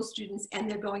high school students, and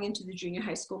they're going into the junior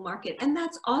high school market, and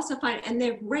that's also fine, and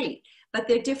they're great, but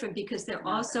they're different because they're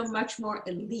also much more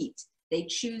elite. They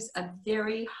choose a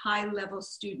very high level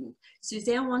student.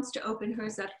 Suzanne wants to open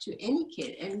hers up to any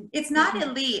kid, and it's not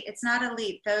elite. It's not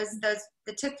elite. The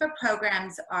TICFA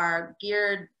programs are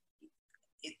geared.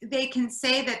 They can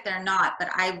say that they're not, but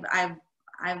I've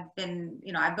been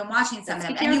watching some of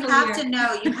them, and you have to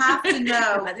know, you have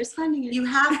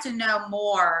to know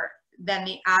more than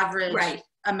the average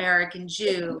American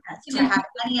Jew to have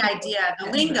any idea.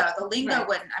 The lingo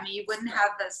wouldn't. I mean, you wouldn't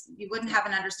have this. You wouldn't have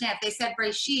an understand. If they said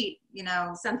Breshit,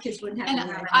 some kids wouldn't have.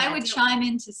 And I would chime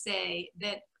in to say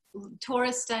that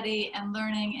Torah study and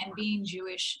learning and being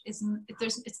Jewish it's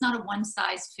not a one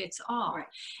size fits all. Right.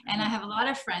 And I have a lot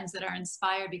of friends that are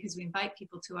inspired because we invite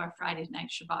people to our Friday night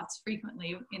Shabbats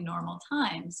frequently in normal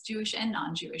times, Jewish and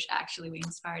non-Jewish. Actually, we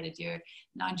inspired a dear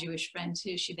non-Jewish friend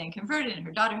too. She then converted, and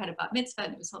her daughter had a bat mitzvah,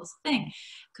 and it was a whole thing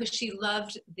because she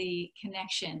loved the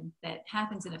connection that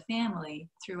happens in a family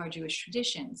through our Jewish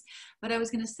traditions. What I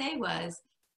was going to say was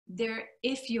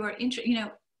if you're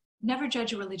interested, never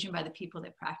judge a religion by the people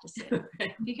that practice it,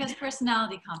 because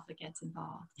personality conflict gets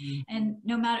involved. And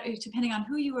no matter, depending on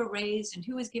who you were raised and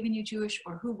who was giving you Jewish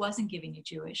or who wasn't giving you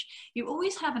Jewish, you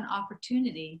always have an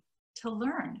opportunity to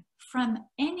learn from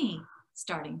any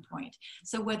starting point.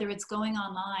 So whether it's going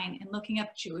online and looking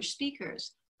up Jewish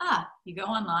speakers, you go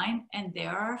online and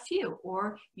there are a few,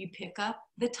 or you pick up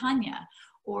the Tanya,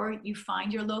 or you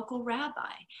find your local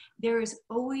rabbi. There is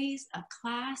always a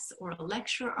class or a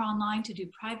lecture online to do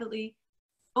privately,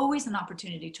 always an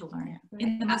opportunity to learn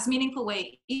in the most meaningful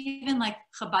way. Even like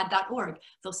Chabad.org,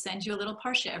 they'll send you a little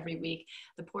parsha every week,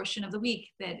 the portion of the week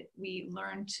that we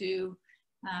learn to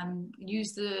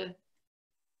use the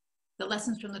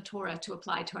lessons from the Torah to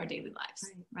apply to our daily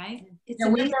lives, right?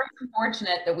 We're very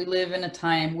fortunate that we live in a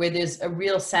time where there's a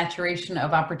real saturation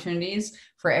of opportunities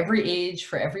for every age,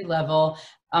 for every level.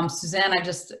 Suzanne,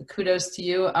 kudos to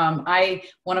you.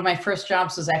 One of my first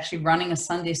jobs was actually running a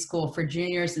Sunday school for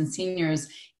juniors and seniors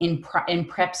in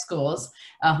prep schools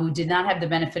who did not have the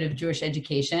benefit of Jewish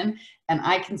education. And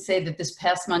I can say that this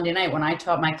past Monday night, when I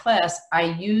taught my class, I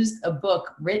used a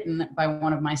book written by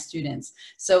one of my students.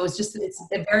 So it's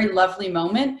a very lovely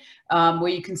moment where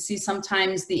you can see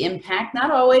sometimes the impact,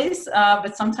 not always,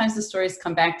 but sometimes the stories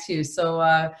come back to you.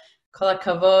 So kol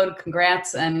hakavod,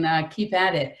 congrats, and keep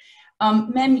at it.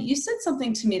 Mem, you said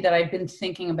something to me that I've been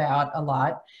thinking about a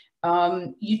lot.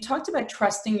 You talked about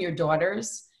trusting your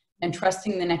daughters and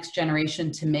trusting the next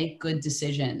generation to make good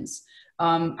decisions.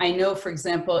 I know, for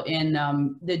example, in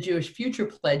the Jewish Future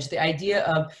Pledge, the idea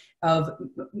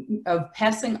of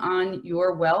passing on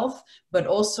your wealth, but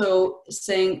also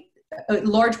saying a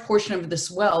large portion of this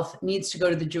wealth needs to go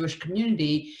to the Jewish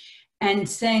community, and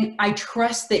saying, I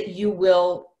trust that you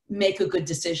will make a good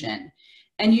decision.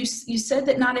 And you said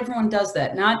that not everyone does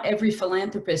that. Not every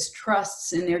philanthropist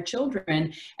trusts in their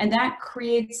children. And that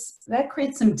creates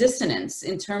some dissonance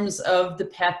in terms of the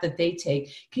path that they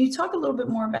take. Can you talk a little bit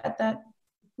more about that?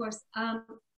 Of course.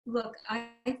 Look, I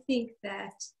think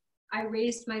that I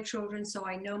raised my children, so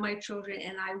I know my children,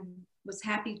 and I was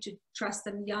happy to trust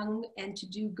them young and to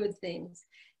do good things.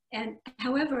 And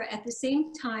however, at the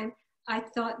same time, I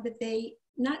thought that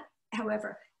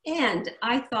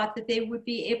I thought that they would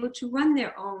be able to run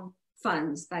their own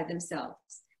funds by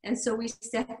themselves. And so we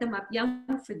set them up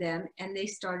young for them, and they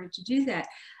started to do that.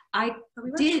 They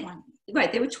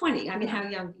were 20. I mean, how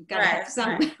young? You gotta have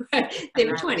some. They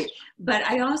were 20. But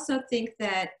I also think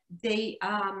that I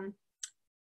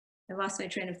lost my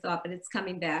train of thought, but it's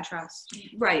coming back. Trust.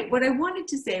 Right. What I wanted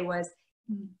to say was,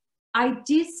 I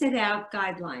did set out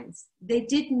guidelines. They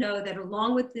did know that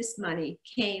along with this money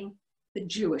came the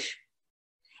Jewish.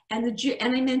 And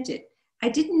I meant it. I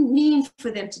didn't mean for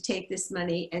them to take this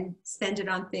money and spend it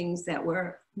on things that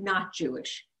were not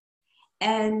Jewish.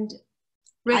 And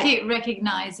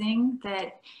recognizing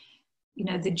that,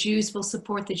 the Jews will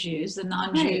support the Jews. The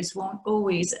non-Jews won't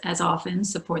always as often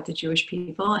support the Jewish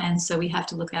people. And so we have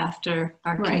to look after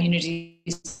our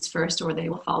communities first, or they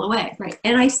will fall away. Right.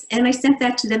 And I sent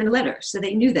that to them in a letter, so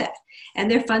they knew that. And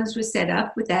their funds were set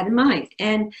up with that in mind.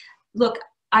 And look,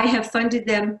 I have funded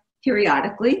them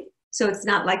periodically, so it's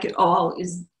not like it all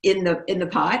is in the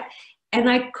pot. And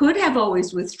I could have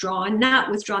always not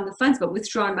withdrawn the funds, but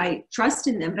withdrawn my trust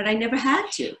in them, but I never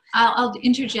had to. I'll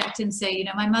interject and say,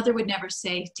 my mother would never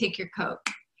say, take your coat.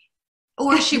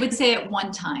 Or she would say it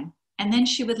one time, and then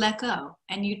she would let go,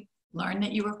 and you'd learn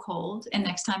that you were cold, and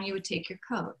next time you would take your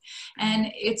coat.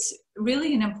 And it's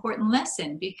really an important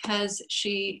lesson because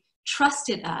she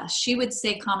trusted us. She would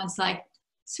say comments like,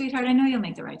 sweetheart, I know you'll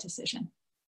make the right decision.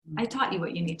 I taught you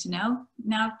what you need to know.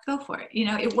 Now go for it. You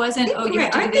know, it wasn't, oh, you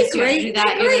have to do this, you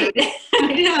have to do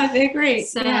that. Yeah, they're great.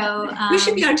 So we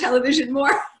should be on television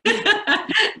more.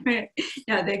 Right.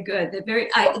 No, they're good. They're very,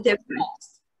 they're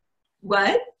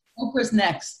what? Oprah's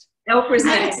next. Oprah's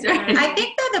next. I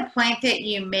think that the point that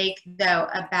you make, though,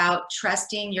 about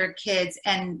trusting your kids,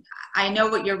 and I know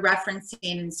what you're referencing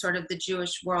in sort of the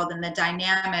Jewish world and the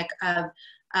dynamic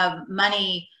of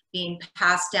money being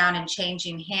passed down and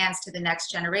changing hands to the next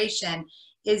generation,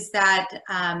 is that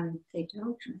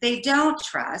they don't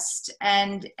trust,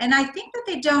 and I think that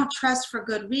they don't trust for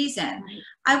good reason. Right.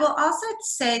 I will also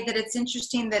say that it's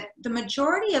interesting that the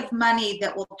majority of money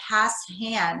that will pass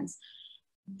hands,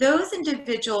 those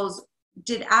individuals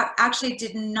actually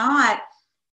did not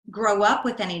grow up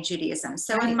with any Judaism.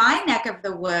 So in my neck of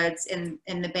the woods in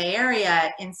the Bay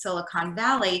Area, in Silicon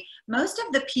Valley, most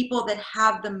of the people that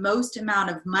have the most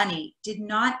amount of money did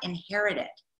not inherit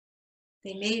it.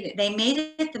 They made it. They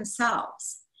made it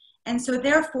themselves. And so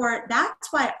therefore,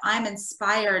 that's why I'm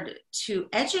inspired to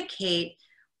educate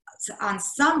on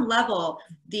some level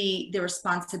the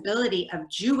responsibility of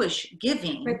Jewish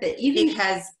giving,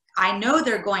 because I know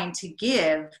they're going to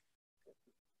give.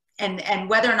 And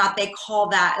whether or not they call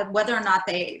that, whether or not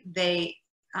they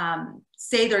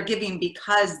say they're giving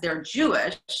because they're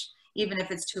Jewish, even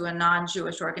if it's to a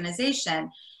non-Jewish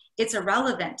organization, it's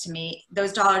irrelevant to me.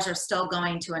 Those dollars are still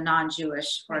going to a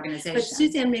non-Jewish organization. But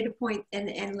Suzanne made a point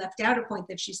and left out a point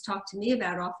that she's talked to me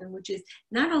about often, which is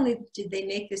not only did they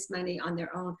make this money on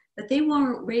their own, but they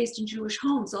weren't raised in Jewish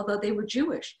homes, although they were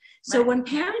Jewish. So when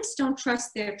parents don't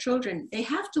trust their children, they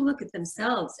have to look at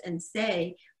themselves and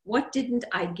say, what didn't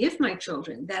I give my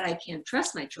children that I can't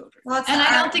trust my children? Well, and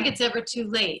I don't think it's ever too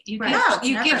late. You give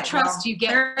trust, you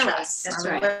get trust. That's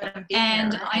right.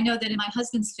 And I know that in my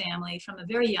husband's family, from a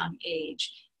very young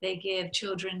age, they give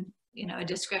children, you know, a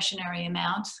discretionary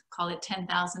amount, call it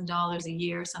 $10,000 a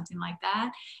year, something like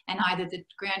that. And either the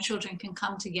grandchildren can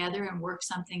come together and work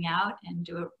something out and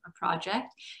do a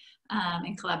project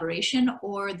in collaboration,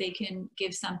 or they can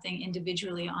give something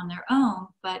individually on their own.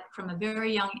 But from a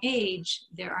very young age,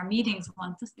 there are meetings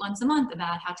once a month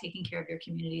about how taking care of your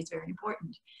community is very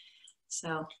important.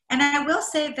 So, and I will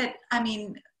say that, I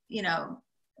mean, you know,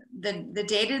 the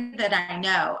data that I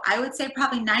know, I would say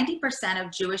probably 90%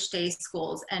 of Jewish day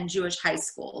schools and Jewish high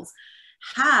schools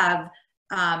have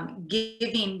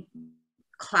giving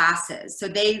classes. So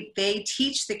they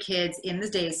teach the kids in the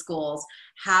day schools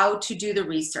how to do the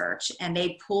research, and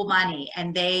they pool money,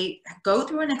 and they go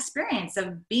through an experience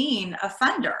of being a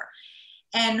funder.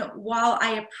 And while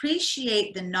I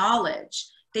appreciate the knowledge,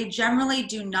 they generally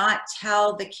do not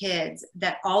tell the kids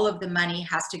that all of the money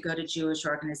has to go to Jewish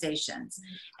organizations.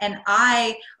 And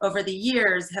I, over the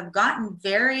years, have gotten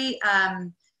very,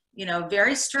 you know,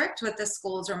 very strict with the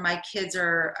schools where my kids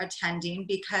are attending,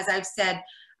 because I've said,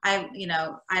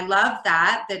 I love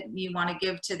that you want to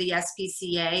give to the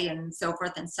SPCA and so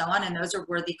forth and so on, and those are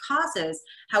worthy causes.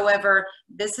 However,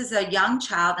 this is a young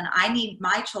child, and I need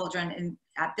my children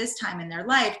at this time in their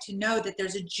life to know that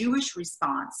there's a Jewish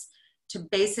response to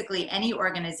basically any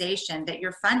organization that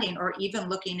you're funding, or even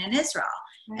looking in Israel.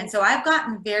 Right. And so I've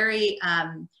gotten very,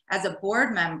 as a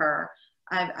board member,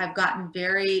 I've gotten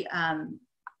very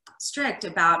strict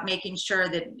about making sure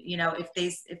that, you know, if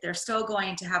they're still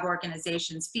going to have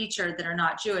organizations featured that are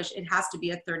not Jewish, it has to be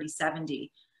a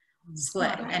 30-70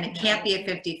 split, and it can't be a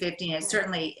 50-50. And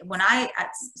certainly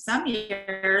at some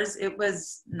years, it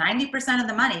was 90% of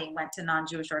the money went to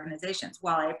non-Jewish organizations.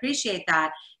 While I appreciate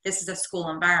that, this is a school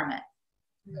environment.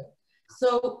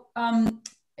 So,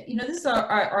 you know, this is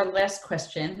our last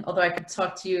question, although I could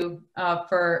talk to you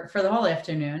for the whole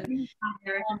afternoon.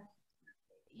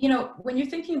 You know, when you're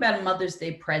thinking about a Mother's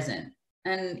Day present,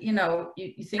 and, you know,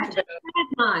 you think about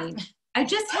mine. I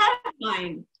just had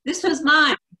mine. This was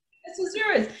mine. This was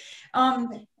yours.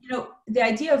 You know, the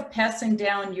idea of passing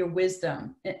down your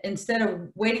wisdom, instead of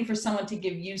waiting for someone to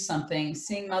give you something,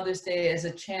 seeing Mother's Day as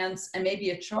a chance and maybe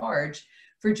a charge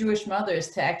for Jewish mothers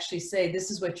to actually say,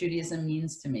 this is what Judaism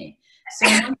means to me. So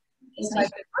I'm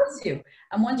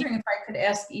wondering if I could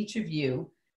ask each of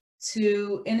you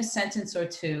to, in a sentence or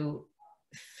two,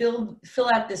 fill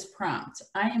out this prompt.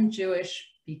 I am Jewish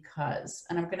because,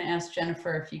 and I'm going to ask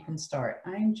Jennifer if you can start.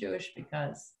 I am Jewish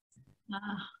because.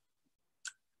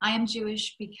 I am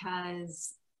Jewish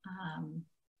because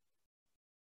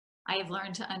I have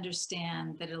learned to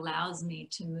understand that it allows me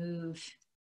to move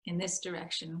in this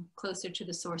direction, closer to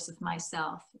the source of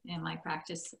myself in my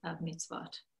practice of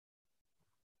mitzvot.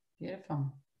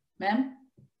 Beautiful. Mem?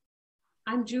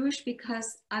 I'm Jewish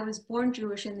because I was born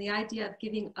Jewish, and the idea of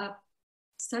giving up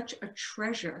such a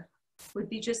treasure would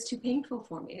be just too painful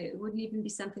for me. It wouldn't even be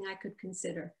something I could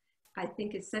consider. I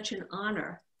think it's such an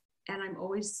honor, and I'm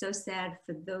always so sad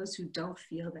for those who don't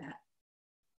feel that.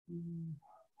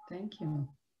 Thank you.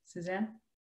 Suzanne?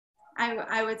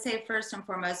 I would say first and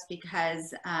foremost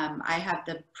because I have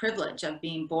the privilege of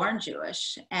being born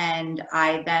Jewish, and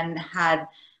I then had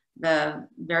the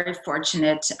very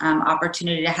fortunate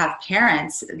opportunity to have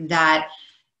parents that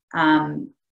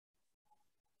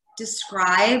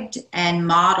described and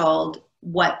modeled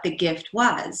what the gift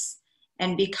was.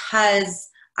 And because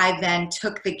I then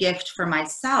took the gift for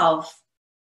myself,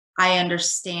 I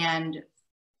understand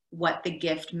what the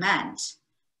gift meant.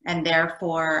 And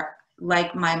therefore,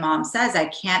 like my mom says, I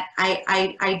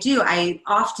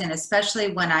often,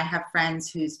 especially when I have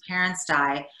friends whose parents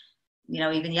die,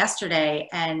 even yesterday,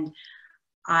 and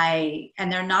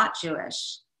they're not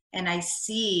Jewish, and I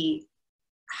see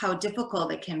how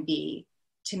difficult it can be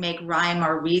to make rhyme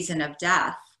or reason of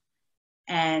death.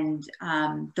 And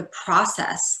the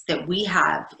process that we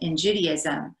have in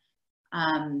Judaism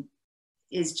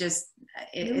is just,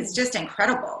 it's just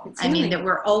incredible. I mean, that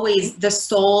we're always, the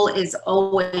soul is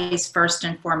always first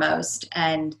and foremost,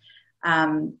 and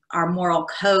our moral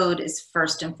code is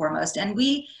first and foremost. And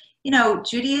we,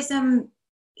 Judaism,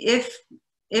 if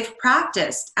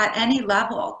practiced at any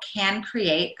level, can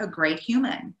create a great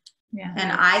human. Yeah.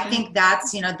 And I think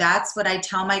that's, that's what I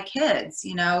tell my kids,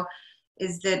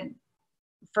 is that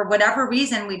for whatever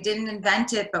reason, we didn't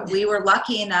invent it, but we were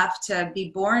lucky enough to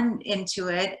be born into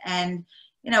it. And,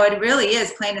 it really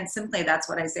is, plain and simply, that's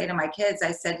what I say to my kids.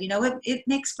 I said, it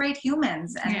makes great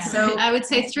humans. And so I would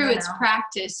say through its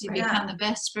practice, you become the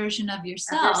best version of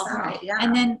yourself.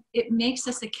 And then it makes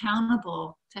us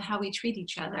accountable to how we treat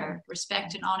each other.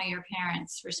 Respect and honor your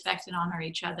parents, respect and honor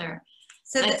each other.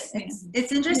 So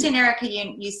it's interesting, Erica,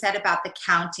 you said about the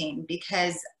counting,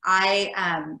 because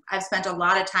I've spent a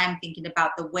lot of time thinking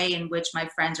about the way in which my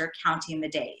friends are counting the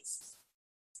days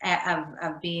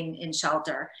of being in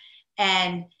shelter.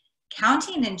 And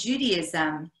counting in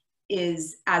Judaism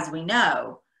is, as we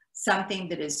know, something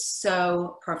that is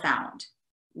so profound.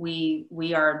 We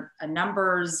are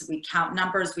numbers, we count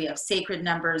numbers, we have sacred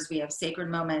numbers, we have sacred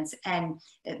moments, and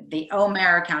the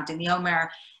Omer, counting the Omer.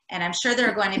 And I'm sure there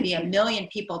are going to be a million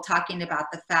people talking about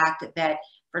the fact that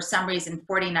for some reason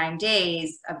 49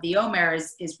 days of the Omer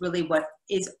is really what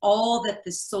is all that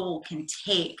the soul can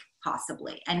take,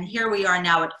 possibly. And here we are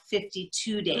now at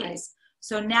 52 days. Right.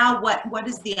 So now what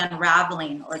is the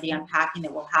unraveling or the unpacking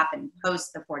that will happen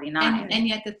post the 49? And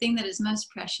yet the thing that is most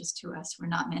precious to us, we're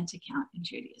not meant to count in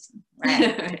Judaism.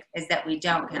 Right. Is that we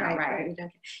don't count, right?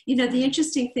 We don't. The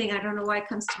interesting thing, I don't know why it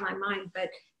comes to my mind, but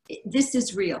this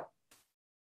is real.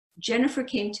 Jennifer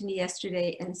came to me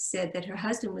yesterday and said that her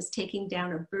husband was taking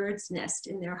down a bird's nest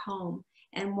in their home,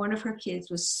 and one of her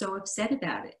kids was so upset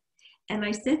about it. And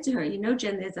I said to her,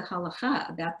 Jen, there's a halakha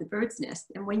about the bird's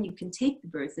nest, and when you can take the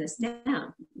bird's nest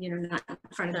down, not in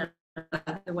front of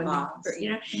the one,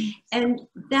 and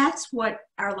that's what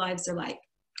our lives are like.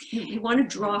 You want to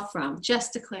draw from.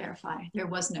 Just to clarify, there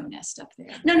was no nest up there.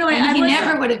 No, he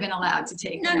never would have been allowed to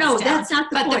take. No, that's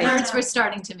not the point. But the birds were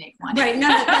starting to make one. Right. No,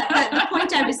 the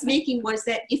point I was making was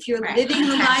that if you're living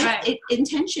the life,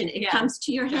 intention, it comes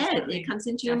to your head, definitely. It comes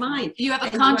into your mind. You have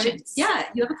a conscience. You have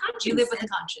a conscience. You live with a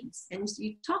conscience, and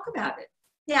you talk about it.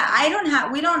 Yeah, I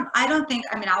don't think,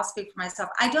 I'll speak for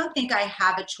myself. I don't think I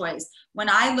have a choice. When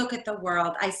I look at the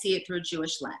world, I see it through a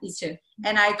Jewish lens. Me too.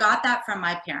 And I got that from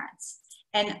my parents.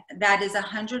 And that is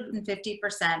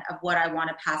 150% of what I want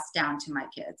to pass down to my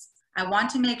kids. I want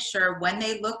to make sure when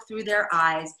they look through their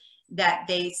eyes that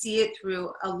they see it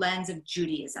through a lens of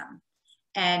Judaism.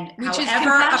 And however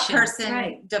a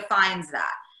person defines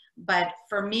that. But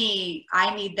for me,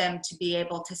 I need them to be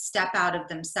able to step out of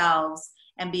themselves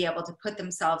and be able to put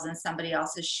themselves in somebody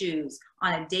else's shoes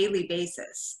on a daily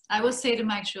basis. I will say to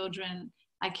my children,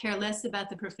 I care less about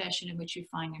the profession in which you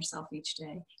find yourself each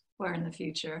day or in the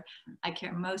future. I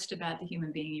care most about the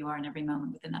human being you are in every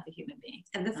moment with another human being.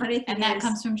 And the funny thing that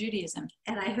comes from Judaism.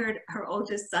 And I heard her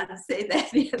oldest son say that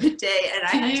the other day, and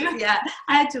I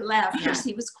had to laugh because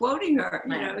he was quoting her.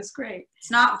 It was great.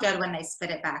 It's not good when they spit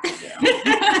it back at you.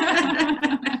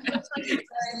 It's very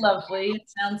lovely. It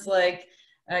sounds like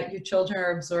your children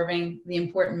are absorbing the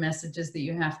important messages that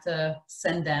you have to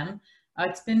send them.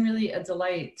 It's been really a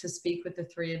delight to speak with the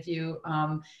three of you.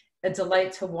 A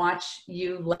delight to watch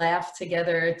you laugh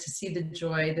together, to see the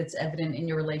joy that's evident in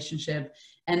your relationship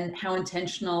and how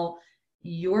intentional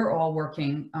you're all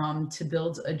working to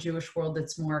build a Jewish world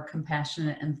that's more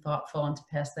compassionate and thoughtful, and to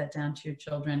pass that down to your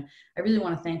children. I really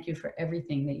want to thank you for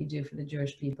everything that you do for the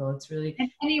Jewish people. It's really— and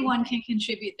anyone can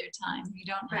contribute their time. You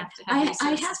don't have to have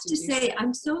I have to say, so.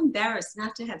 I'm so embarrassed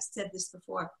not to have said this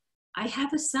before. I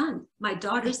have a son. My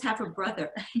daughters have a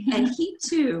brother, and he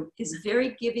too is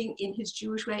very giving in his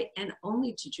Jewish way, and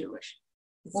only to Jewish.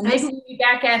 Well, maybe we'll be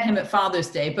back at him at Father's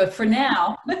Day, but for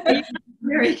now.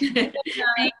 Very good.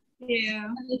 Thank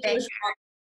you. Thank you.